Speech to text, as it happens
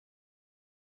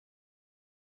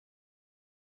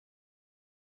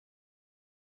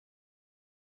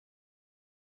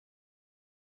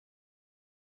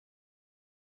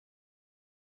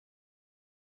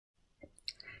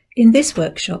In this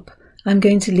workshop, I'm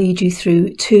going to lead you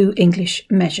through two English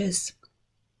measures.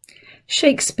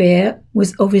 Shakespeare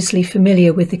was obviously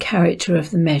familiar with the character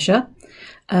of the measure.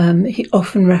 He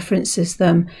often references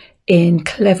them in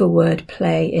clever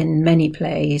wordplay in many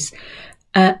plays.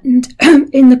 And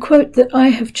in the quote that I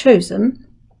have chosen,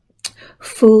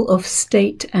 full of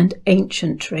state and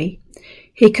ancientry,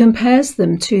 he compares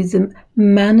them to the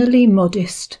mannerly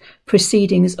modest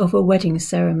proceedings of a wedding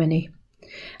ceremony.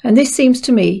 And this seems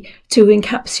to me to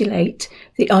encapsulate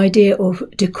the idea of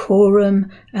decorum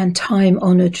and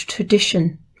time-honoured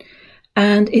tradition.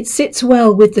 And it sits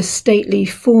well with the stately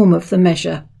form of the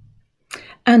measure,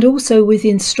 and also with the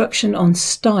instruction on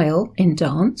style in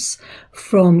dance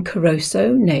from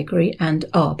Caroso, Negri and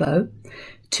Arbo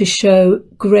to show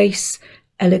grace,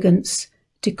 elegance,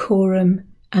 decorum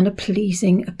and a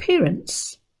pleasing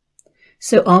appearance.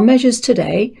 So our measures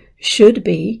today should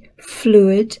be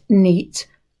fluid, neat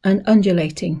and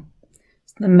undulating.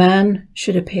 The man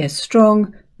should appear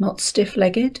strong, not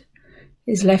stiff-legged,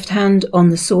 his left hand on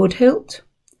the sword hilt.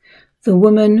 The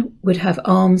woman would have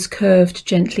arms curved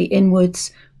gently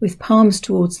inwards with palms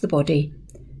towards the body,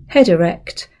 head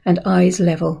erect and eyes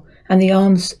level, and the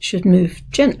arms should move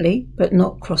gently but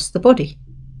not cross the body.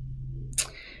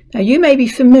 Now you may be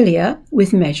familiar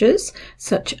with measures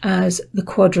such as the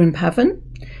quadrun pavon,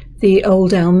 the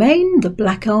Old Almain, the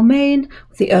Black Almain,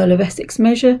 the Earl of Essex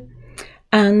measure,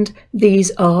 and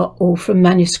these are all from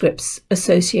manuscripts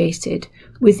associated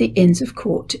with the Inns of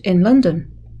Court in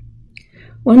London.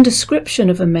 One description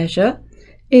of a measure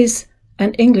is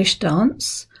an English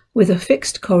dance with a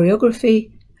fixed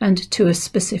choreography and to a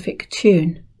specific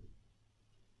tune.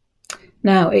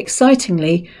 Now,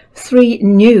 excitingly, 3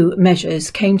 new measures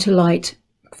came to light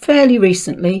fairly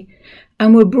recently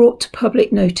and were brought to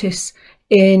public notice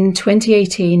in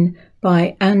 2018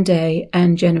 by Daye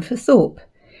and Jennifer Thorpe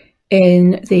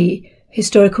in the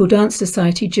Historical Dance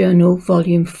Society Journal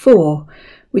Volume 4,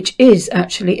 which is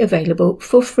actually available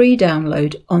for free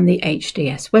download on the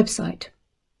HDS website.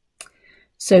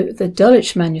 So the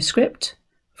Dulwich manuscript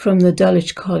from the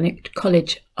Dulwich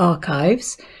College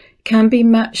archives can be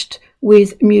matched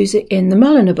with music in the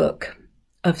Mulliner Book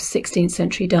of 16th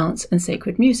century dance and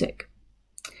sacred music.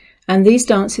 And these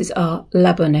dances are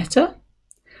La Bonetta,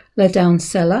 La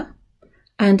Sella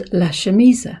and La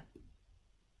Chemise.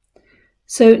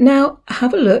 So now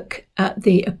have a look at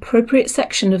the appropriate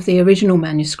section of the original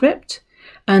manuscript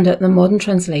and at the modern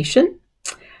translation,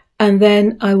 and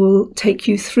then I will take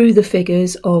you through the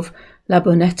figures of La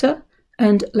Bonetta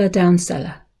and La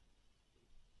Sella.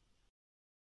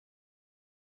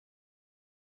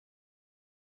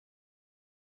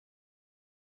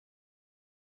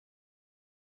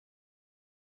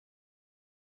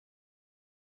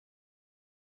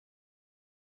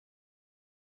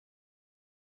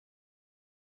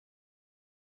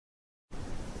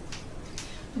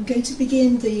 I'm going to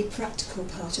begin the practical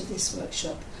part of this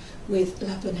workshop with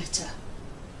La Bonetta,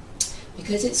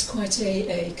 because it's quite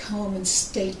a calm and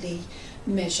stately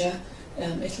measure.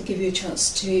 It'll give you a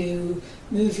chance to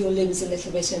move your limbs a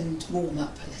little bit and warm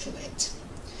up a little bit.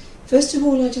 First of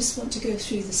all, I just want to go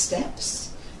through the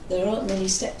steps. There aren't many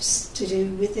steps to do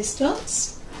with this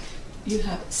dance. You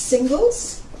have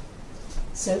singles,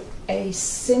 so a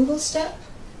single step,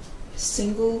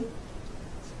 single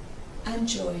and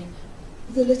join,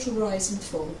 with a little rise and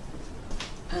fall,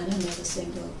 and another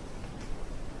single.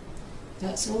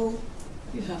 That's all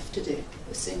you have to do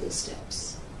with single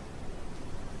steps.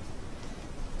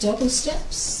 Double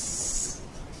steps,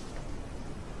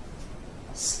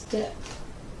 step,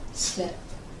 step,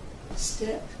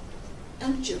 step,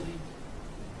 and join.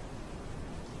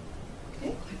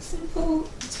 Okay, quite simple.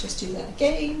 Let's just do that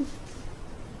again.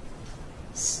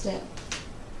 Step,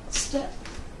 step,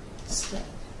 step,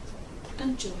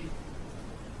 and join.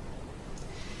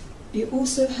 You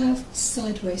also have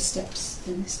sideways steps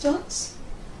in this dance.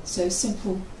 So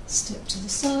simple step to the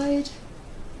side,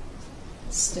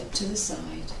 step to the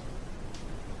side.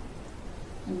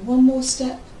 And one more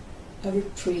step, a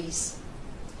reprise.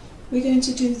 We're going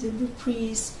to do the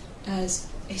reprise as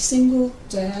a single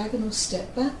diagonal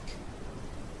step back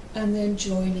and then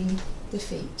joining the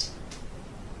feet.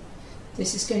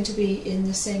 This is going to be in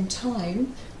the same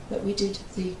time that we did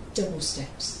the double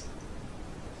steps.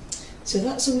 So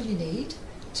that's all you need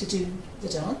to do the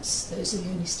dance. Those are the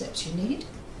only steps you need.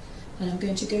 And I'm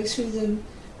going to go through them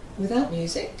without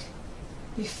music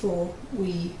before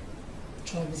we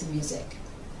try with the music.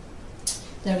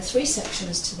 There are 3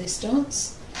 sections to this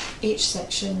dance. Each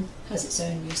section has its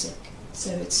own music. So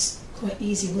it's quite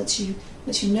easy. Once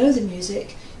you know the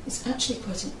music, it's actually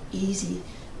quite an easy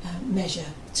measure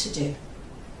to do.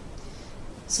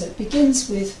 So it begins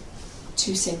with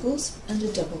 2 singles and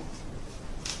a double.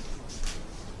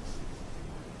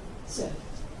 So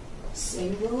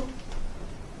single,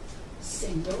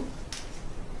 single,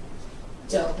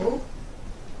 double,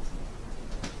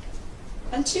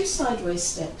 and 2 sideways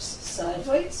steps,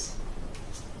 sideways,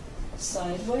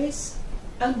 sideways,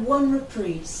 and 1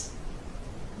 reprise,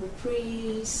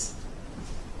 reprise,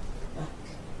 back.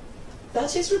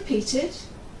 That is repeated,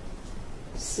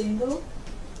 single,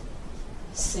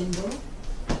 single,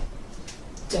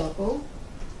 double,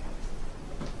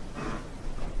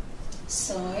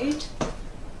 side,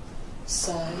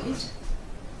 side,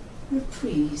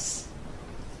 reprise.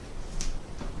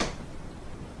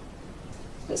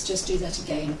 Let's just do that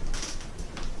again.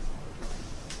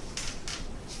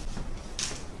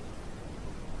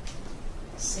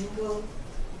 Single,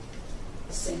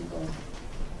 single,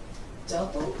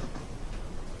 double,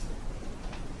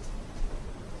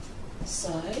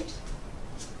 side,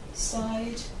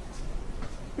 side,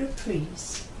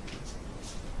 reprise.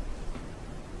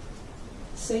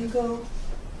 Single,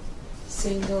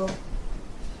 single,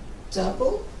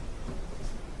 double,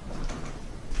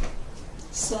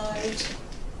 side,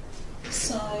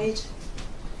 side,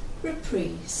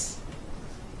 reprise.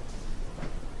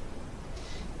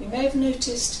 You may have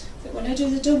noticed that when I do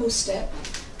the double step,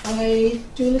 I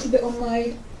do a little bit on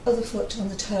my other foot on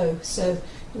the toe, so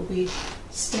it will be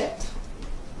step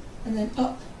and then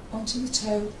up onto the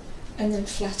toe and then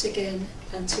flat again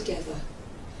and together.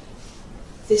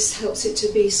 This helps it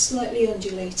to be slightly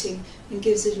undulating and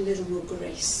gives it a little more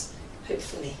grace,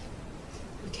 hopefully.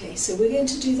 Okay, so we're going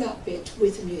to do that bit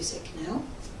with the music now.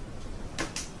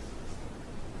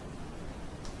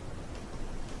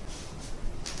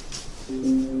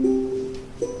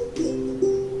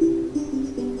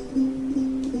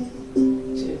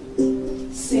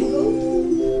 Single,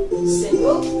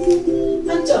 single,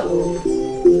 and double.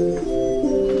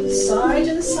 Side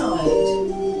and side.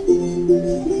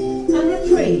 And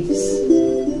reprise.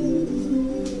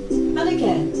 And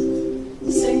again.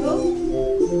 Single,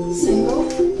 single,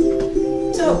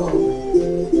 double.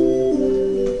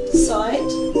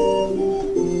 Side.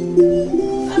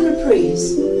 And reprise.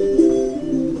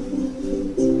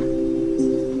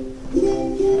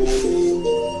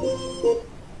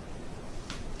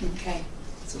 Okay,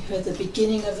 so we heard the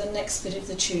beginning of the next bit of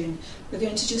the tune. We're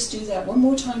going to just do that one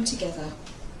more time together.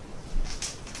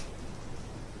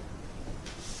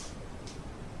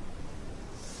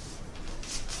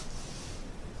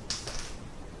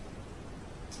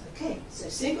 Okay, so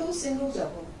single, single,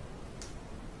 double.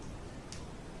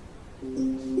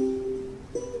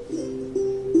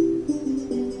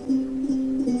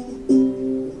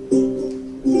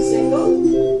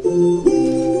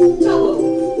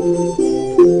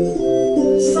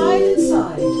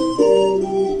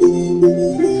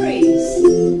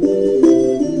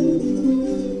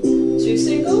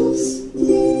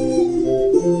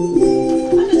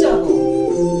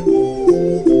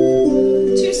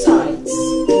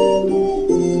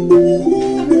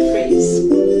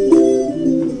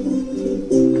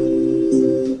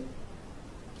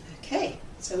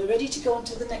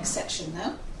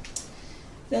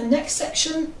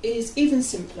 Section is even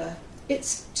simpler.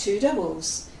 It's 2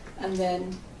 doubles and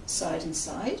then side and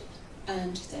side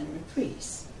and then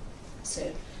reprise.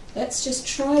 So let's just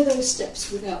try those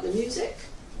steps without the music.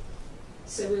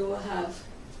 So we will have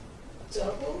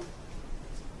double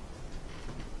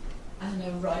and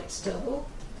a right double,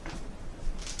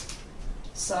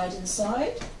 side and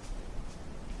side,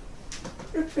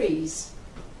 reprise,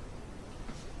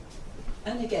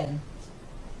 and again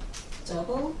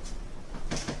double,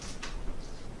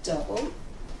 double,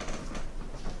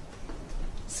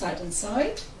 side and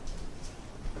side,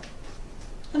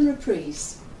 and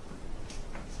reprise.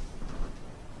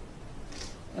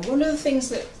 Now, one of the things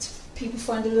that people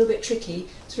find a little bit tricky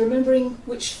is remembering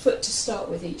which foot to start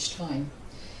with each time.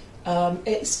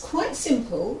 It's quite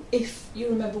simple if you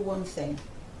remember one thing.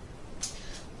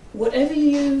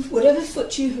 Whatever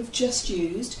foot you have just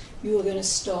used, you are going to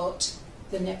start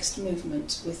the next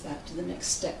movement with that, the next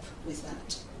step with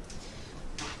that.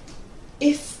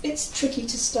 If it's tricky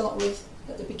to start with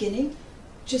at the beginning,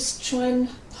 just try and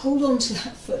hold on to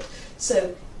that foot.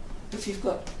 So if you've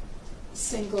got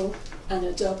single and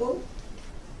a double,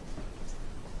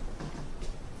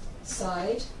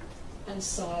 side and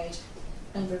side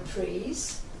and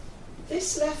reprise,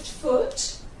 this left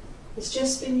foot has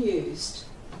just been used.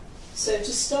 So to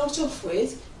start off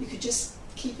with, you could just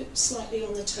keep it slightly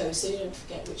on the toe so you don't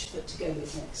forget which foot to go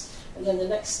with next. And then the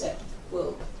next step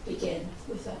will begin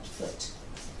with that foot.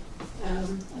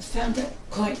 I found that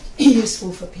quite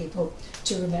useful for people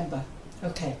to remember.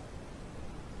 Okay.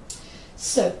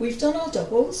 So we've done our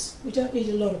doubles. We don't need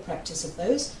a lot of practice of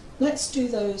those. Let's do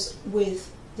those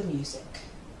with the music.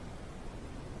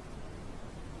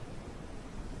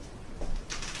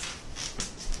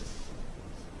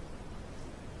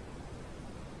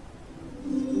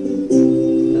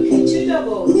 Okay, 2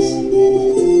 doubles.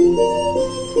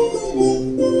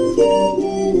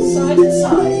 Side and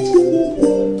side.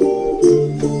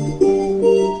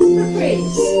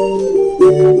 Reprise.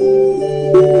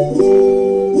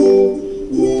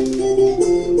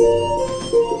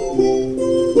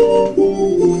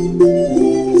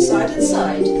 Side and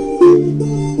side.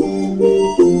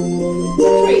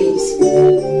 Reprise.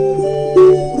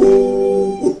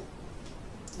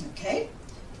 Okay,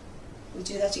 we'll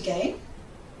do that again.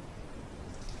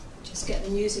 Just get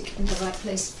the music in the right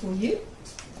place for you.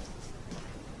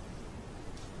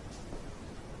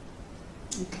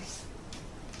 Okay.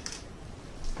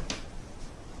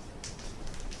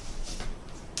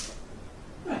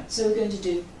 Right, so we're going to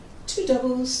do 2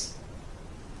 doubles.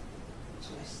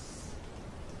 Twice.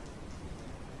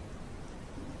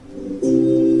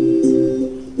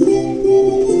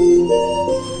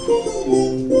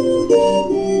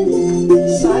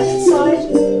 Side and side.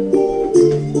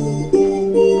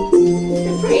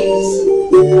 Reprise.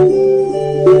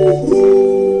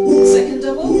 Second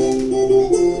double.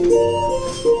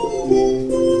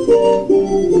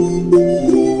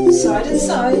 Side and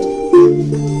side.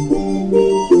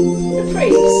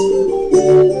 Reprise.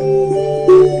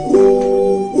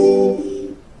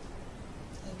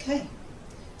 Okay,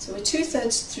 so we're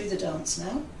 2/3 through the dance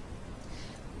now.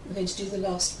 We're going to do the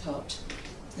last part,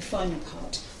 the final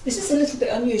part. This is a little bit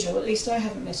unusual, at least I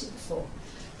haven't met it before.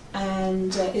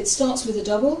 And it starts with a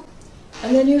double,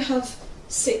 and then you have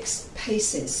 6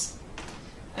 paces.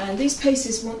 And these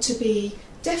paces want to be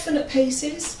definite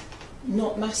paces,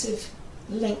 not massive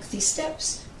lengthy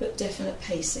steps, but definite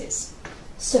paces.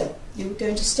 So you're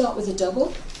going to start with a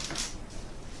double,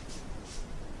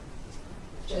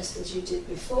 just as you did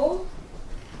before,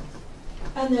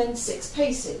 and then 6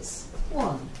 paces.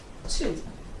 1, 2,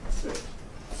 3,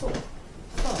 4,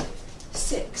 5,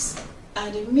 6.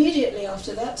 And immediately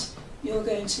after that, you're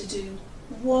going to do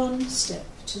 1 step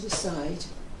to the side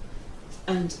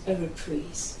and a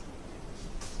reprise.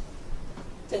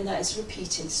 Then that is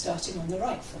repeated, starting on the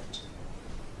right foot.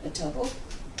 A double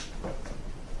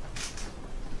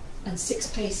and 6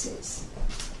 paces.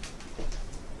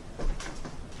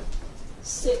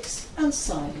 6 and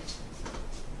side.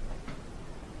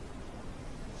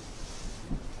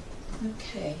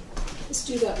 Okay, let's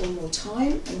do that one more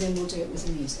time and then we'll do it with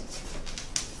the music.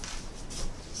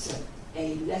 So,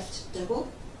 a left double,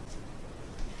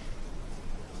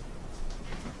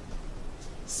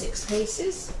 6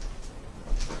 paces,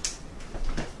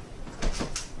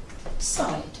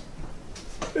 side,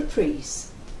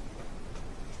 reprise.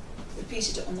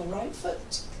 Repeated it on the right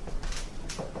foot,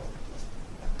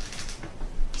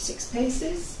 6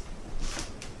 paces,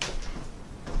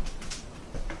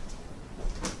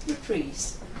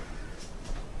 reprise,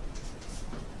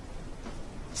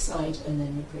 side and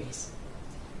then reprise.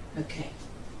 Okay.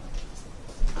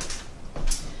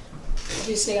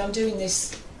 Obviously I'm doing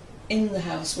this in the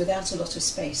house without a lot of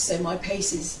space, so my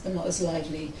paces are not as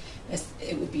lively as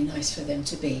it would be nice for them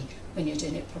to be when you're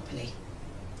doing it properly.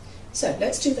 So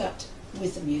let's do that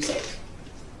with the music.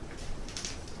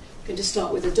 I'm going to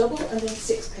start with a double and then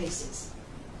 6 paces.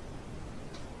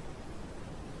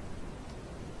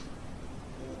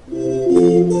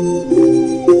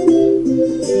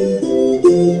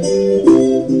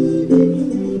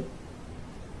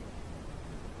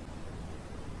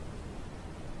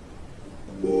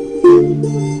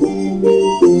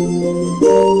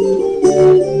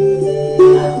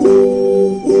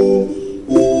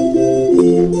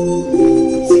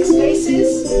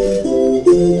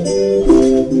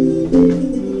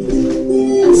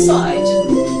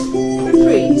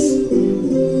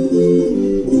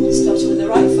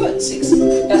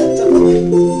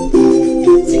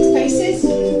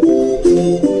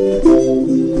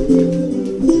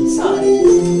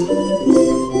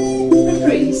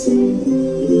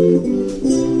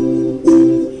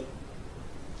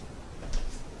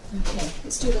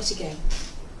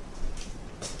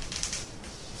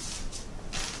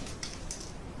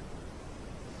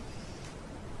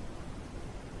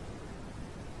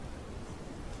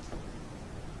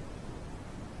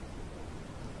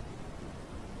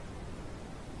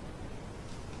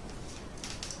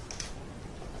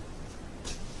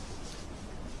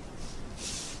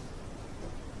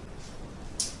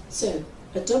 So,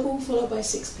 a double followed by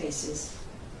 6 paces.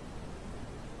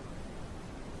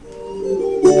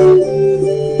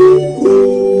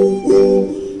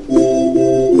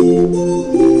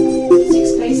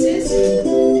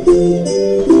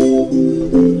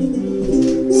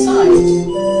 side,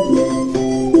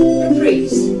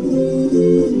 reprise,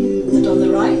 and on the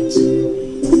right,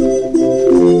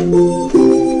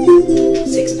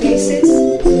 6 paces,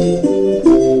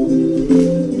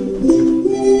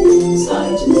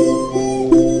 side,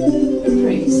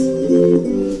 reprise.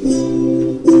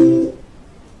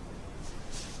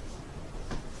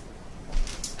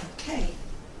 Okay,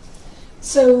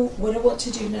 so what I want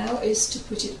to do now is to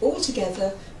put it all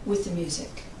together with the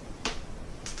music.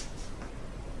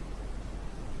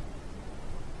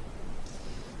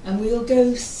 And we'll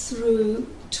go through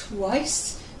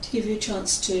twice to give you a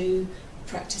chance to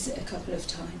practice it a couple of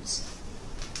times.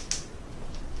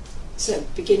 So,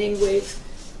 beginning with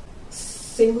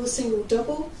single, single,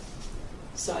 double,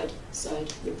 side,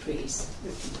 side, reprise,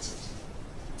 repeat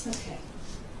it. Okay.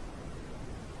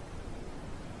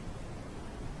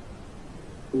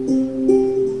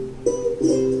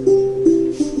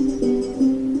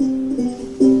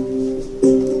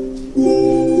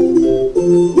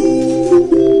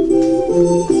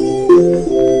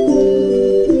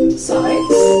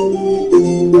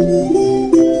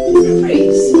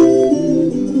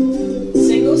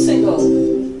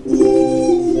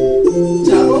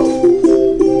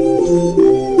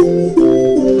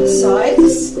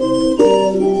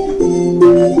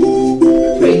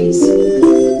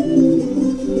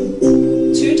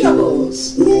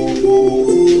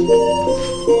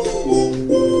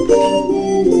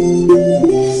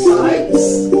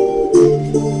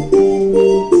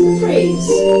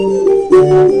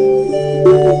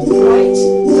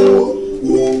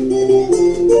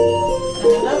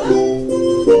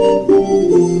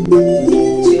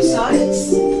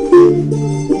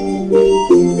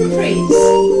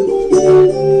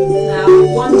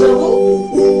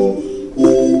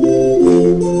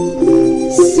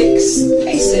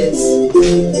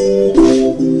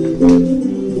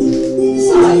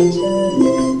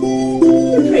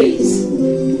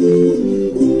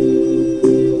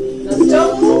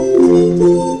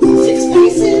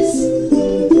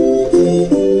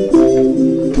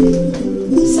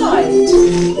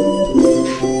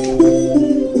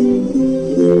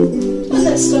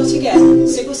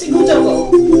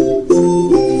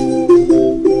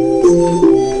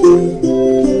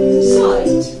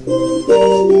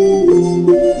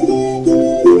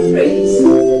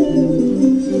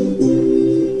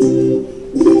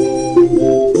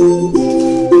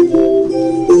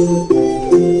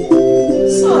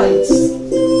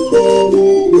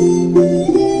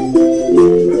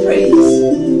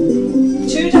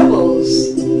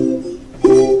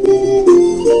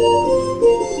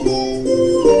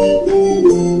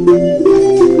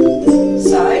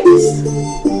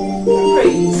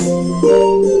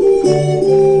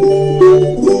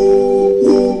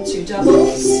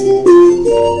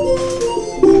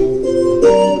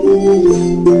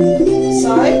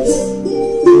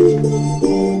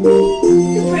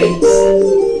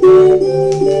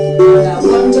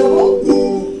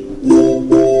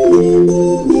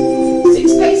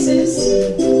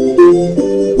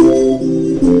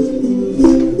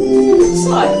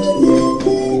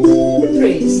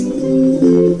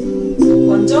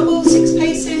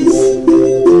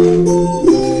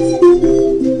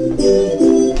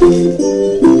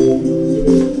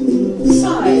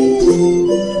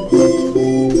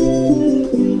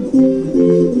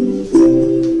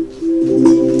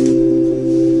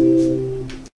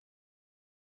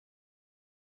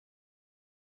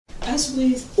 As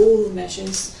with all the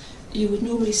measures, you would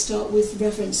normally start with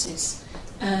reverences,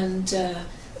 and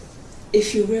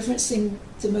if you're reverencing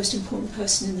the most important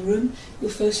person in the room,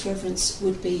 your first reverence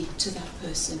would be to that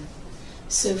person.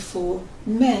 So for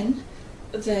men,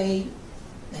 they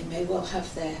may well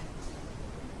have their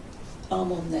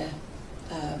arm on their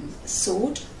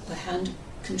sword, their hand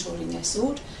controlling their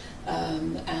sword,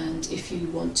 and if you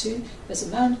want to, as a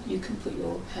man, you can put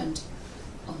your hand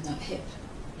on that hip,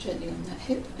 gently on that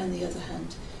hip, and the other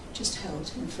hand just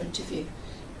held in front of you.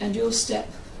 And your step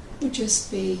would just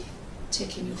be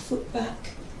taking your foot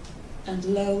back and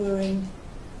lowering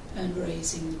and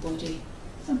raising the body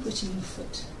and putting your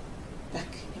foot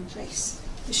back in place.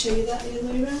 I'll show you that the other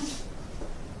way around.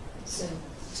 So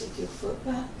take your foot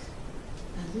back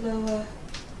and lower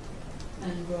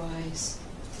and rise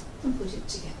and put it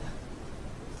together.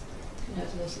 You can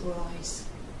have a little rise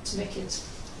to make it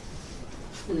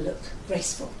look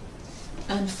graceful.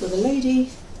 And for the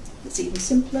lady, it's even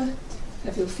simpler.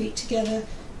 Have your feet together,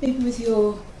 maybe with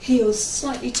your heels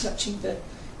slightly touching but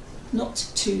not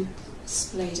too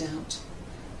splayed out.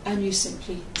 And you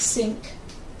simply sink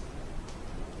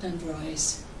and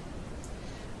rise.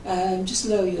 Just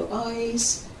lower your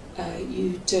eyes,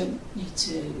 You don't need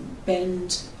to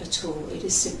bend at all. It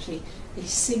is simply a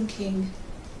sinking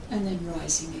and then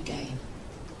rising again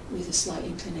with a slight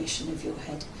inclination of your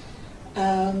head.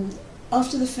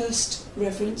 After the first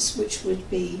reverence, which would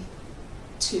be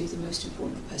to the most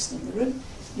important person in the room,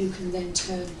 you can then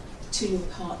turn to your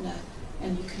partner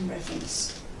and you can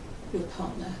reverence your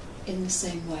partner in the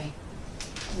same way.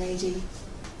 Lady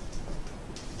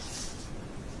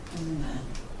and the man.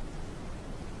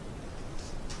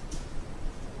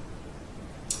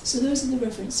 So those are the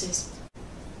reverences.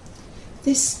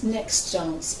 This next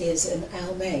dance is an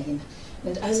Almain,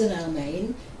 and as an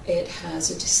Almain it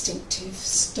has a distinctive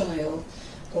style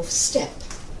of step,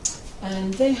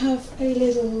 and they have a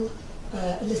little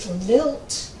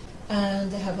lilt,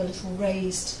 and they have a little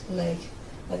raised leg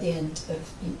at the end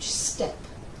of each step.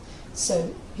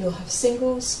 So you'll have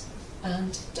singles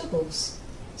and doubles.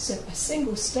 So a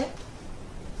single step,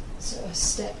 so a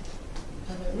step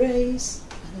and a raise,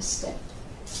 and a step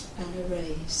and a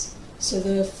raise. So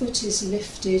the foot is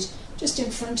lifted just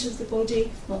in front of the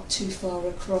body, not too far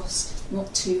across,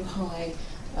 not too high.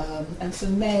 And for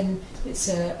men, it's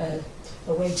a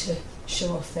way to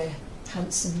show off their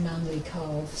handsome, manly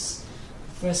calves.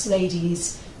 For us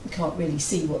ladies, we can't really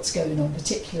see what's going on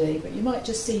particularly, but you might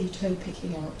just see your toe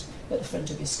picking out at the front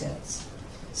of your skirts.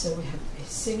 So we have a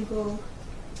single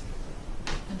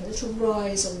and a little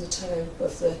rise on the toe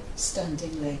of the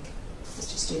standing leg.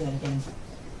 Let's just do that again.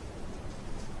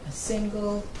 A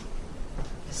single,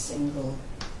 a single.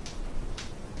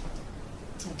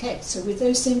 Okay, so with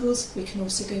those singles we can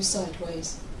also go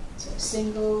sideways. So a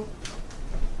single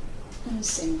and a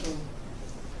single.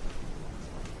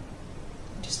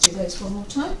 Just do those one more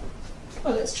time.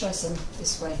 Well, let's try some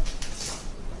this way.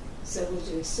 So we'll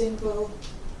do a single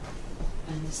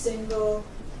and a single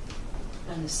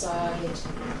and a side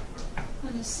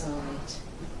and a side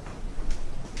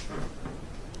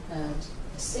and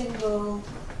a single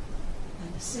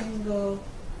and a single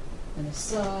and a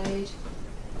side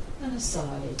and a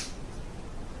side.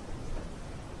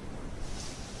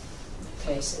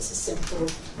 Okay, so it's a simple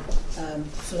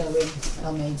flowing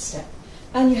Almain step.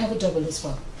 And you have a double as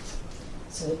well.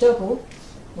 So a double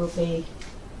will be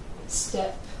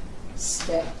step,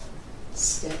 step,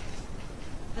 step,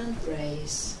 and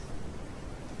raise.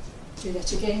 Do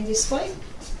that again this way.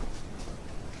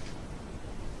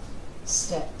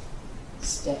 Step,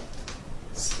 step,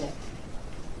 step,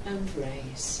 and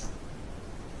raise.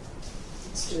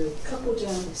 Let's do a couple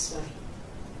down this way.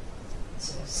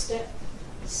 So step,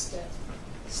 step,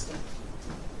 step,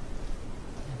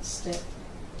 and step,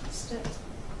 step,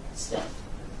 step.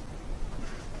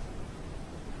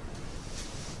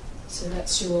 So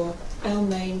that's your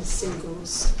Almain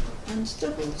singles and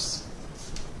doubles.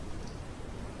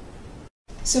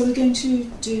 So we're going to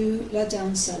do La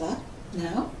Sella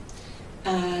now,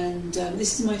 and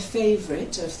this is my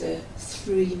favourite of the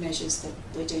three measures that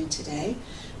we're doing today.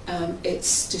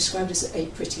 It's described as a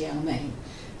pretty Almain,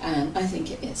 and I think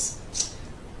it is.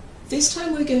 This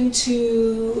time we're going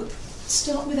to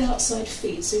start with outside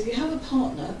feet. So if you have a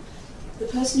partner, the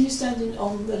person who's standing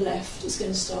on the left is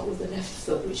going to start with the left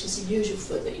foot, which is the usual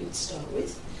foot that you would start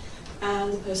with,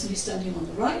 and the person who's standing on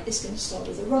the right is going to start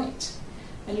with the right.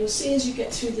 And you'll see as you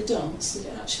get through the dance that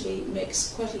it actually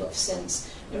makes quite a lot of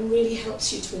sense and really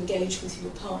helps you to engage with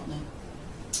your partner.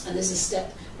 And there's a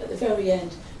step at the very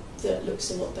end that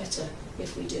looks a lot better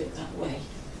if we do it that way,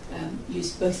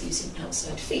 both using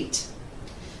outside feet.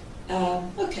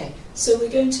 Okay, so we're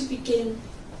going to begin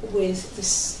with the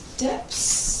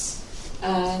steps.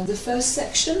 The first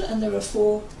section, and there are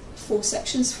four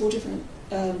sections, four different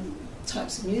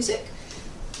types of music,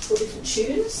 four different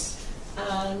tunes.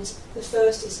 And the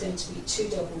first is going to be two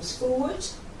doubles forward,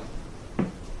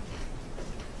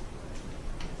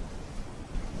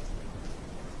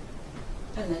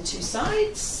 and then two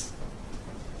sides,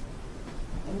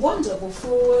 and one double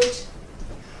forward,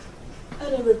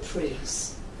 and a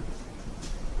reprise.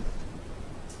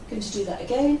 I'm going to do that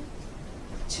again.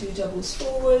 Two doubles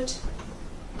forward,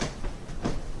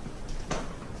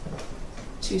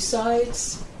 two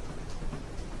sides,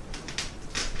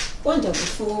 one double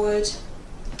forward,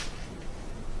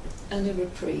 and a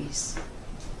reprise.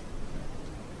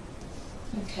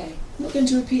 Okay, I'm not going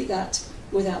to repeat that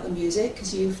without the music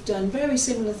because you've done very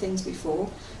similar things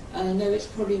before, and I know it's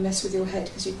probably a mess with your head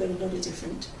because you've got a lot of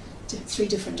three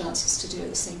different dances to do at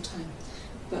the same time.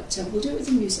 But we'll do it with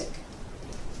the music,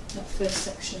 that first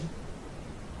section.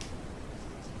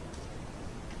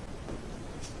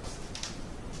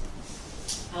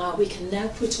 We can now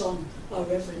put on our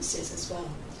reverences as well.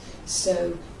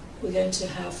 So we're going to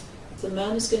have, the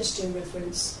man is going to do a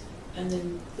reverence, and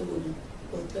then the woman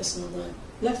or the person on the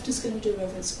left is going to do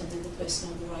reverence, and then the person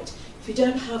on the right. If you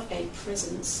don't have a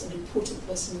presence, an important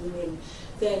person in the room,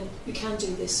 then you can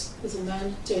do this with a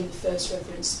man doing the first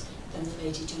reverence and the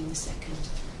lady doing the second.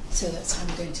 So that's how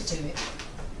I'm going to do it.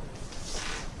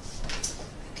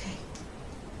 Okay.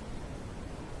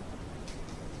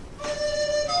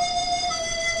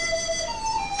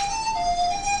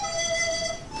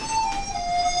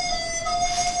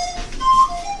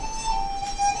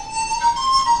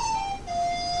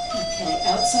 Okay,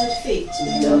 outside feet,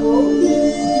 double,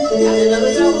 and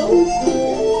another double,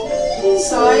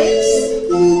 sides,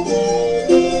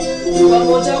 one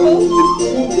more double,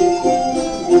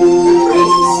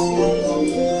 reprise.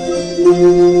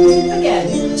 Again,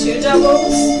 two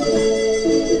doubles,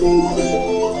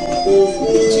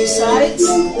 two sides,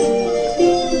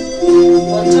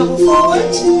 one double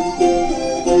forward,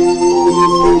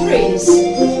 reprise.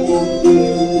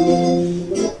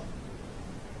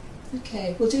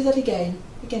 Okay, we'll do that again.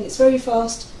 Again, it's very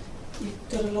fast. You've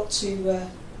got a lot to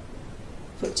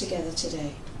put together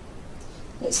today.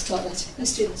 Let's start that.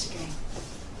 Let's do that again.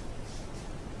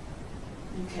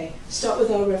 Okay, start with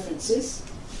our references.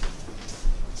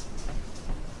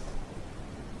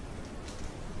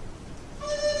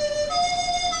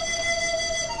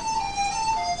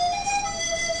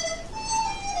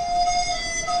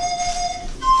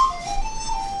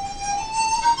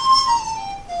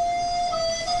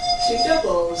 Two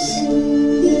doubles.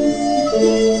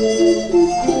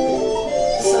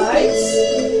 Sides.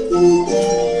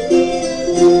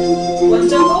 One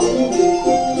double.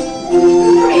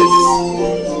 Reprise.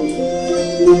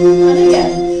 And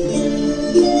again.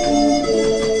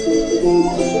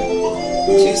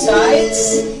 Two sides.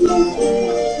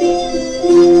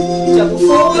 Double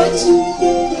forward.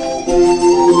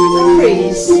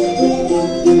 Reprise.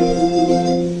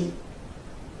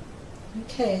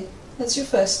 Okay, that's your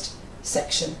first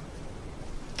section.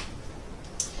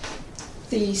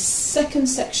 The second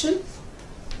section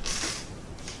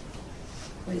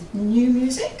with new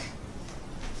music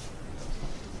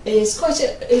is quite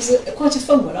a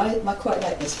fun one. I quite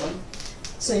like this one.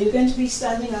 So you're going to be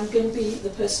standing. I'm going to be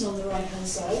the person on the right hand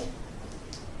side.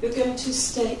 You're going to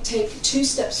take 2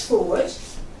 steps forward.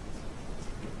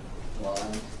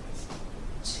 1,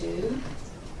 2.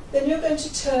 Then you're going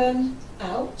to turn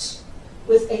out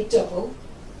with a double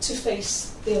to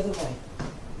face the other way.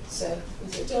 So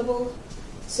with a double,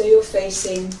 so you're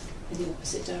facing in the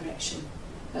opposite direction.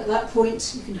 At that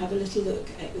point, you can have a little look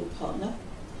at your partner,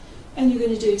 and you're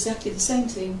going to do exactly the same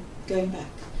thing going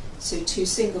back. So 2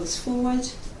 singles forward,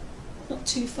 not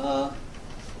too far,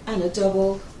 and a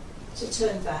double to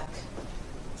turn back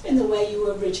in the way you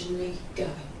were originally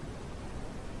going.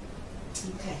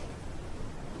 Okay,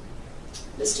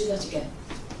 let's do that again.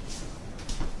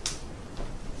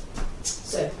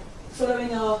 So,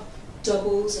 following our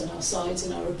doubles and our sides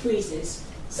and our reprises,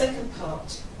 second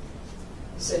part.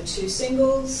 So 2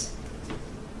 singles,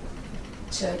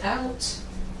 turn out,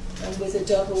 and with a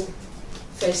double,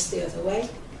 face the other way.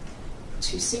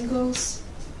 2 singles,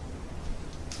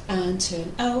 and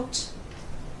turn out,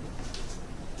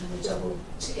 and a double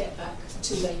to get back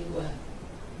to where you were.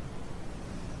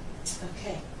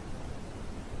 Okay.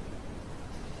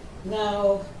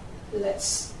 Now,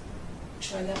 let's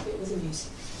try that bit with the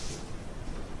music.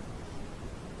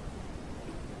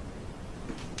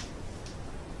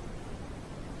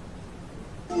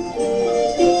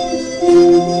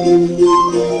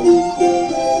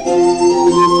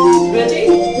 Ready?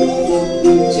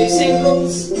 2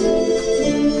 singles,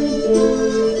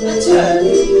 and turn.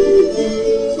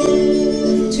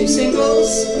 2 singles,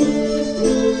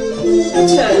 and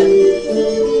turn.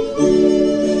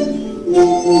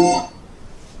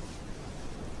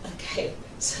 Okay,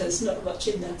 so there's not much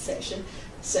in that section,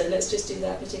 so let's just do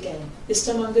that bit again. This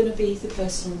time I'm going to be the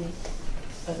person on the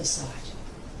other side.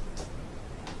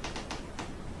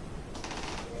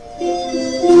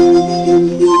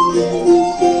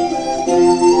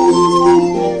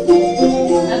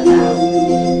 And now,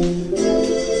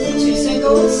 2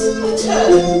 singles, and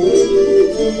turn.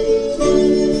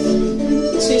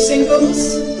 2 singles,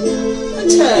 and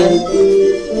turn.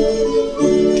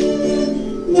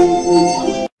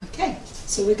 Okay,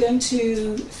 so we're going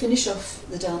to finish off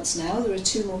the dance now. There are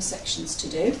 2 more sections to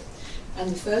do, and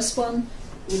the first one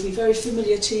will be very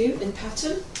familiar to you in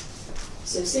pattern.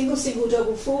 So single, single,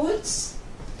 double forwards,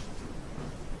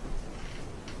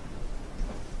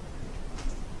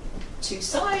 2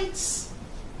 sides,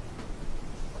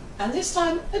 and this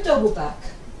time a double back.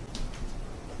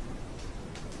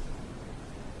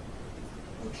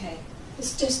 Okay,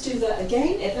 let's just do that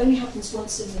again. It only happens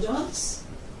once in the dance.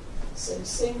 So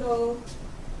single,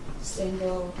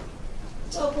 single,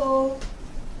 double,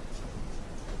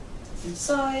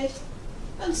 inside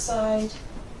and side,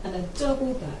 and a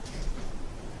double back.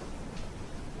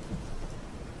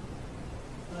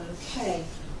 Okay,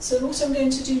 so what I'm going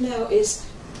to do now is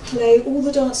play all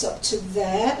the dance up to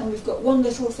there, and we've got one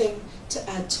little thing to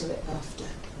add to it after.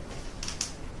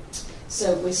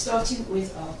 So we're starting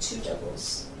with our two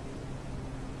doubles.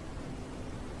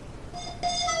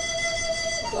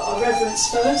 We've got our reverence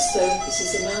first, so this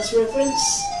is the man's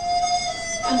reverence,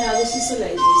 and now this is the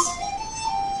ladies.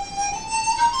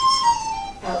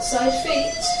 Outside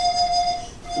feet.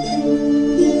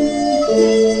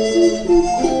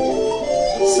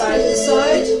 Side and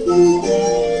side.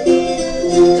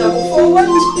 Double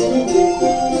forward.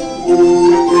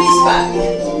 Reprise back.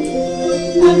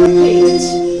 And repeat.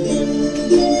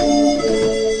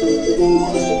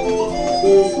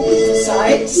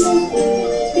 Sides.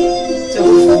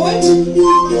 Double forward.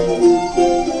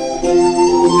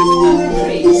 And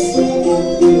reprise.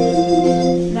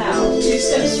 Now, 2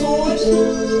 steps forward.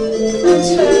 And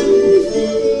turn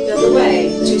the other way.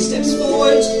 2 steps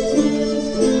forward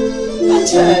and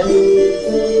turn.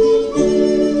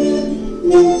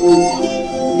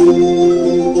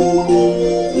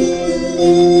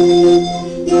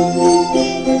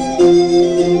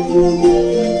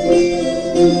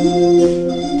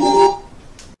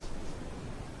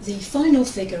 The final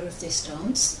figure of this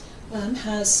dance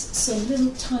has some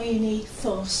little tiny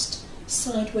fast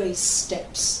sideways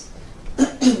steps.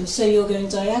 So you're going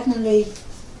diagonally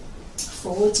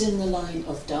forwards in the line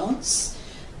of dance,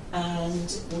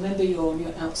 and remember you're on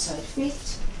your outside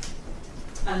feet,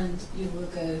 and you will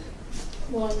go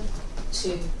 1,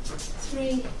 2,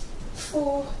 3,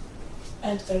 4,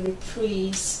 and a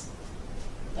reprise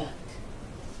back.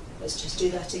 Let's just do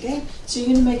that again. So you're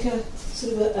going to make a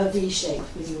sort of a V shape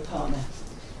with your partner.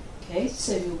 Okay,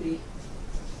 so you'll be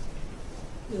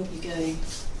going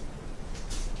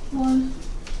 1,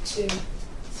 2,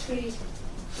 3,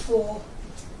 4,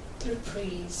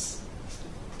 reprise.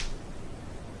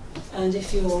 And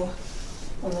if you're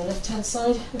on the left hand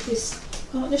side of this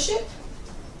partnership,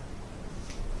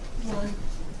 1,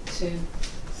 2,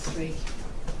 3,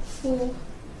 4,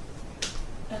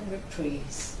 and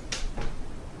reprise.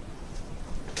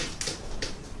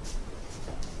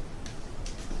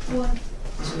 One,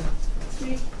 2,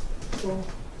 3, 4,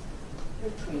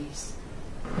 reprise.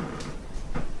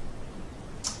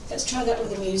 Let's try that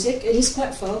with the music. It is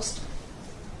quite fast.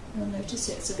 You'll notice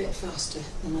it's a bit faster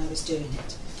than I was doing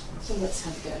it. So let's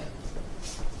have a go.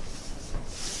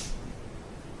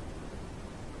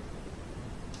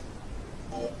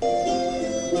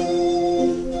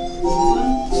 One,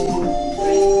 2,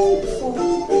 3, 4,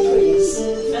 reprise.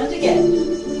 And again.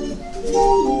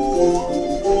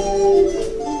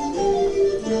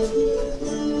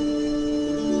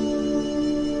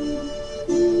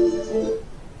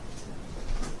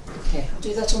 Okay, I'll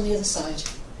do that on the other side.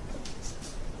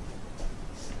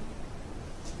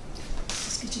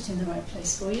 Let's get it in the right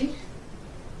place for you.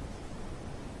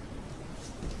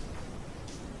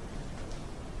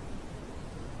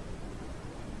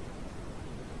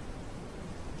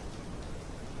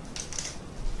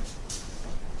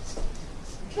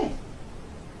 Okay.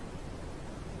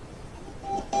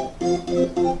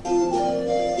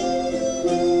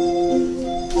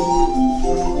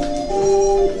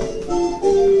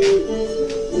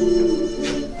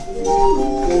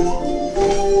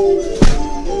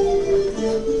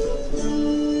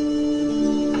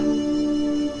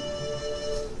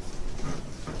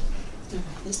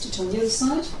 Let's do it on the other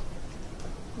side.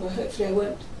 Well, hopefully I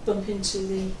won't bump into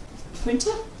the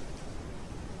printer.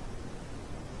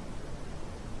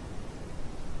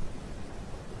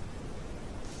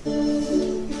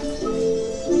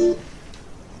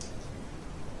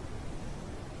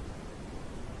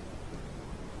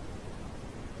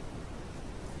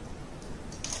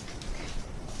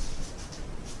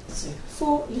 So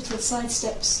 4 little side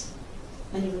steps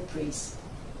and a reprise.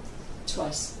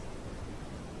 Twice.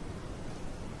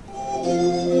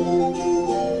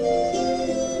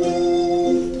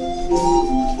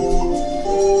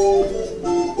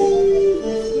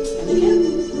 And again.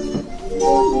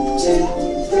 1, 2,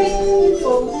 3,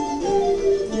 4.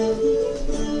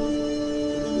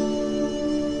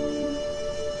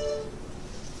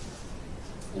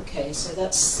 Okay, so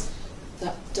that's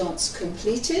that dance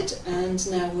completed, and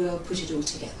now we'll put it all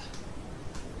together.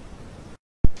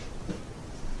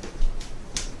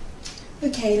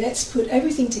 Okay, let's put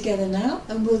everything together now,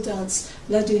 and we'll dance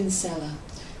La Dune Sella.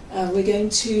 We're going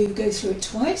to go through it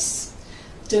twice.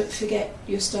 Don't forget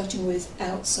you're starting with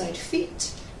outside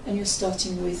feet, and you're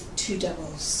starting with 2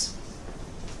 doubles.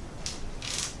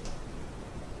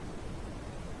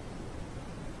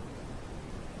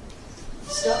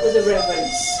 Start with a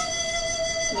reverence.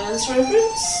 Man's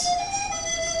reverence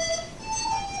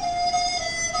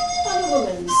and a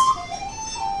woman's.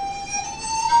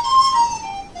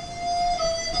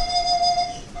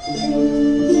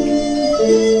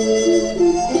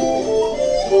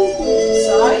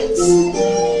 Sides.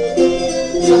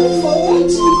 Double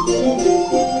forward.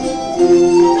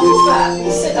 Double back.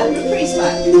 Sit and reprise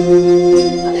back.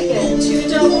 And again, 2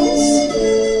 doubles.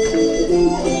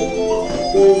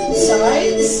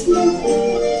 Sides.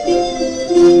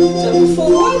 Double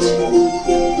forward.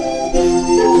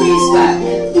 Reprise back.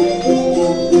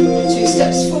 2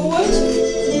 steps forward.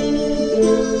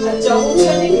 A double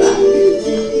turning back.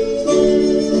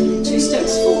 2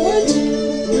 steps forward.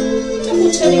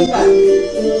 Double turning back.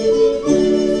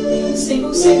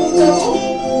 Single, single, double.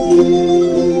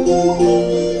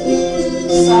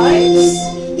 Sides.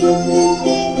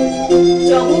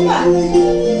 Double back.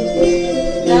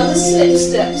 Now the slip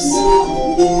steps.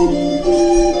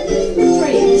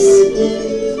 Reprise.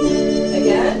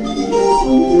 Again.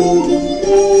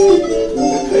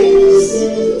 Reprise.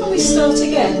 And we start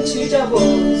again. 2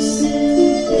 doubles.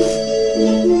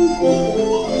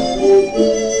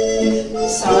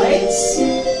 Sides.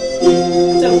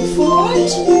 Double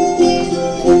forward.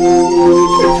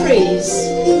 Reprise.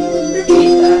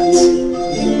 Repeat that.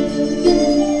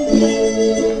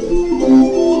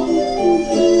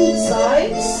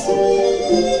 Sides.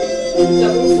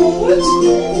 Double forward.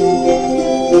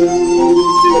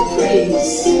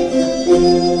 Reprise.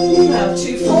 Now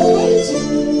 2 forward.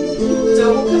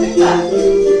 Double coming back.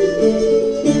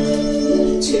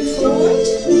 2 forward.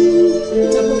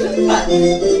 Double coming back.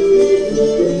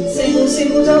 Single,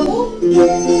 single, double.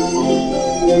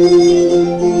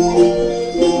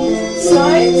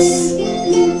 Sides.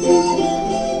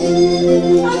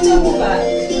 And double back.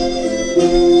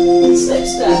 Slip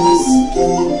steps.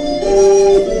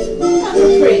 And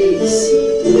reprise.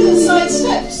 Little side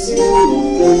steps. And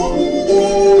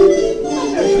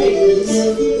reprise.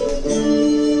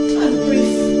 And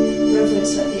brief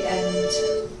reverence at the end.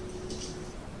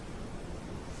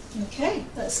 Okay,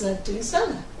 that's doing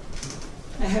Sella.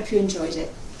 I hope you enjoyed it.